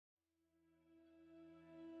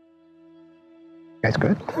You guys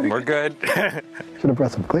good? We're good. Should have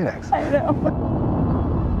brought some Kleenex. I know.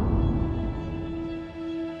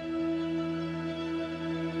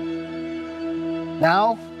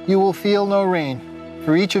 Now you will feel no rain,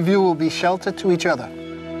 for each of you will be shelter to each other.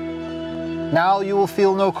 Now you will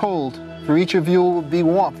feel no cold, for each of you will be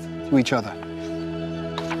warmth to each other.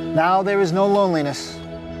 Now there is no loneliness.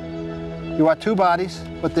 You are two bodies,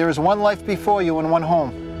 but there is one life before you and one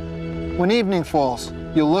home. When evening falls,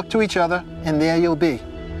 you'll look to each other, and there you'll be.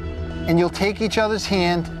 And you'll take each other's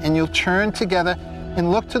hand, and you'll turn together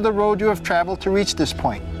and look to the road you have traveled to reach this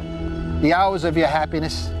point. The hours of your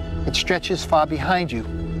happiness, it stretches far behind you.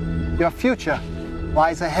 Your future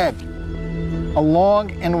lies ahead. A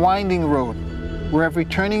long and winding road, where every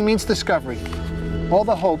turning means discovery. All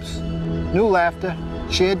the hopes, new laughter,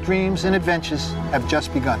 shared dreams, and adventures have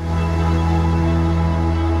just begun.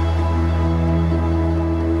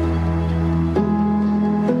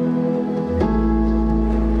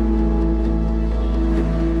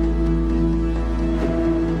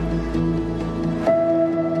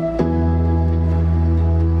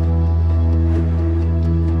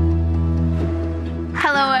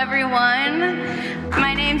 Hello, everyone.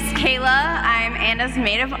 My name's Kayla. I'm Anna's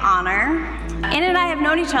maid of honor. Anna and I have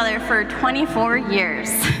known each other for 24 years.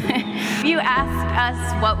 If you ask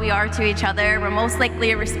us what we are to each other, we're most likely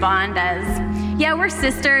to respond as, yeah, we're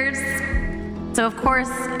sisters. So of course,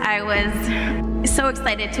 I was so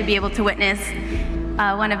excited to be able to witness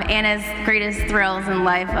one of Anna's greatest thrills in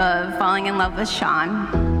life of falling in love with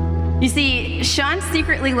Sean. You see, Sean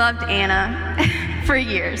secretly loved Anna for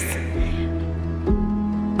years.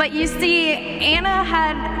 But you see, Anna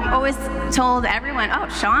had always told everyone, oh,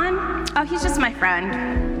 Sean? Oh, he's just my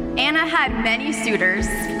friend. Anna had many suitors,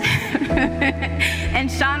 and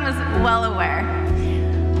Sean was well aware.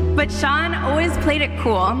 But Sean always played it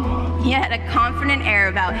cool. He had a confident air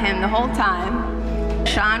about him the whole time.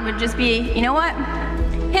 Sean would just be, you know what?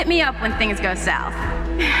 Hit me up when things go south.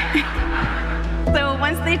 So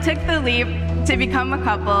once they took the leap to become a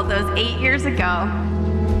couple those 8 years ago,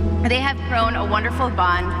 they have grown a wonderful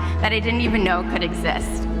bond that I didn't even know could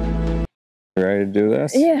exist. You ready to do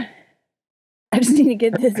this? Yeah. I just need to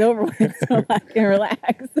get this over with so I can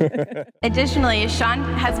relax. Additionally, Sean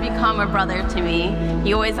has become a brother to me.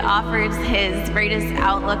 He always offers his greatest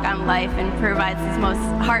outlook on life and provides his most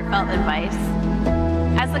heartfelt advice.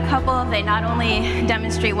 As a couple, they not only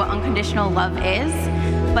demonstrate what unconditional love is,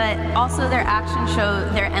 but also their actions show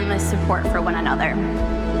their endless support for one another.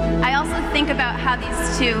 I also think about how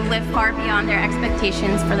these two live far beyond their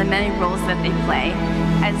expectations for the many roles that they play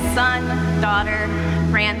as son, daughter,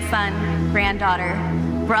 grandson, granddaughter,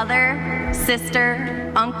 brother,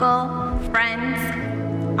 sister, uncle, friends,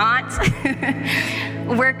 aunt,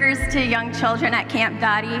 workers to young children at Camp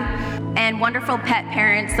Dottie, and wonderful pet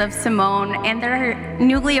parents of Simone and their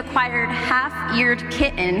newly acquired half-eared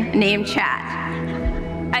kitten named Chat.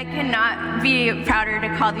 I cannot be prouder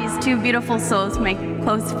to call these two beautiful souls my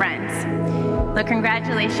close friends. So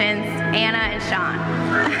congratulations, Anna and Sean.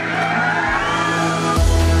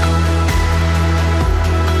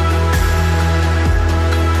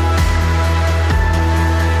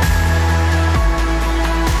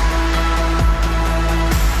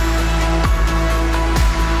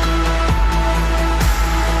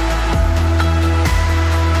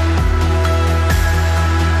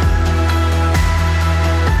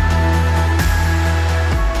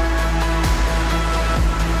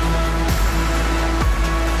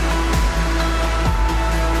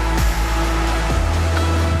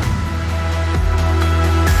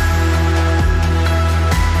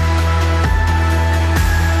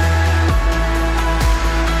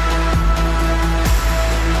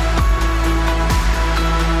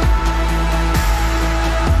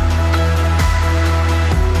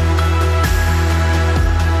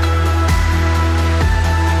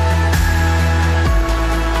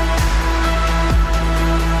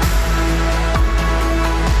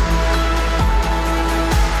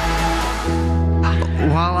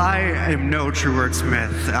 While I am no true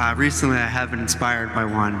wordsmith, recently I have been inspired by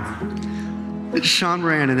one. Sean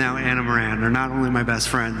Moran and now Anna Moran are not only my best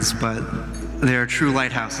friends, but they are true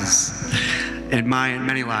lighthouses in my and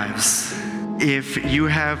many lives. If you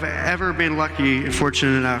have ever been lucky,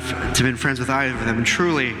 fortunate enough to have been friends with either of them,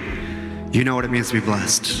 truly, you know what it means to be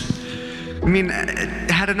blessed. I mean,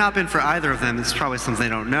 had it not been for either of them, it's probably something they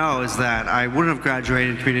don't know, is that I wouldn't have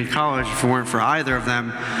graduated community college if it weren't for either of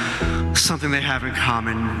them. Something they have in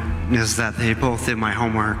common is that they both did my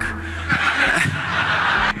homework.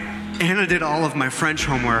 Anna did all of my French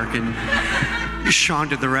homework, and Sean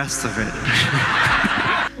did the rest of it.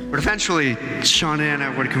 But eventually, Sean and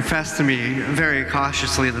Anna would confess to me very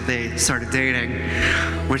cautiously that they started dating,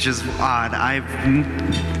 which is odd. I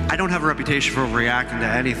don't have a reputation for reacting to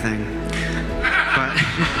anything, but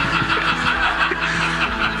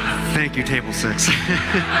thank you, Table 6.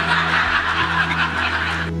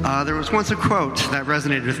 There was once a quote that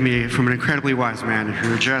resonated with me from an incredibly wise man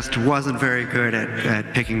who just wasn't very good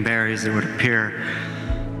at picking berries, it would appear.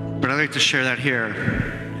 But I'd like to share that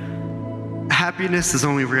here. Happiness is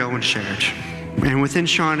only real when shared. And within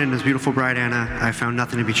Sean and his beautiful bride, Anna, I found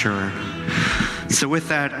nothing to be truer. So with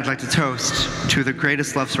that, I'd like to toast to the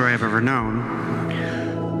greatest love story I've ever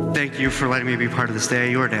known. Thank you for letting me be part of this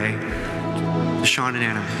day, your day. Sean and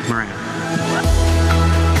Anna Moran.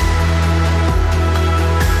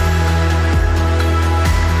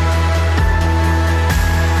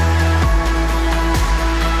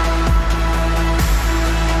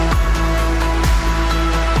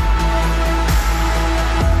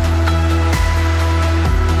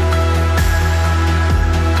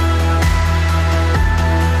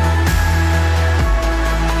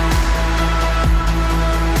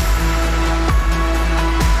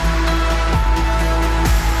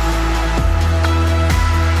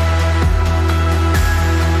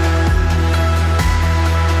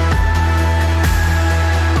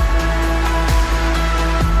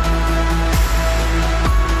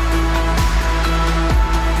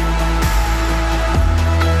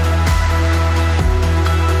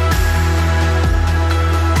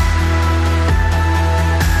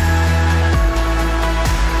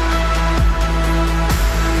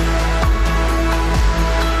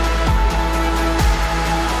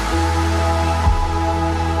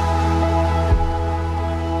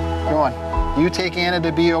 You take Anna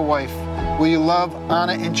to be your wife. Will you love,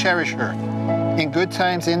 honor, and cherish her in good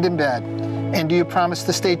times and in bad? And do you promise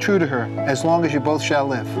to stay true to her as long as you both shall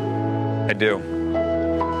live? I do.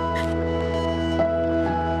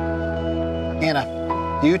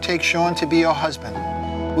 Anna, do you take Sean to be your husband?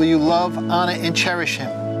 Will you love, honor, and cherish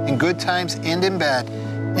him in good times and in bad?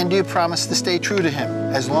 And do you promise to stay true to him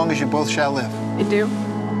as long as you both shall live? I do.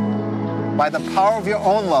 By the power of your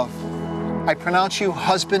own love, I pronounce you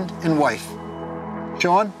husband and wife.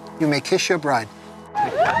 Sean, you may kiss your bride.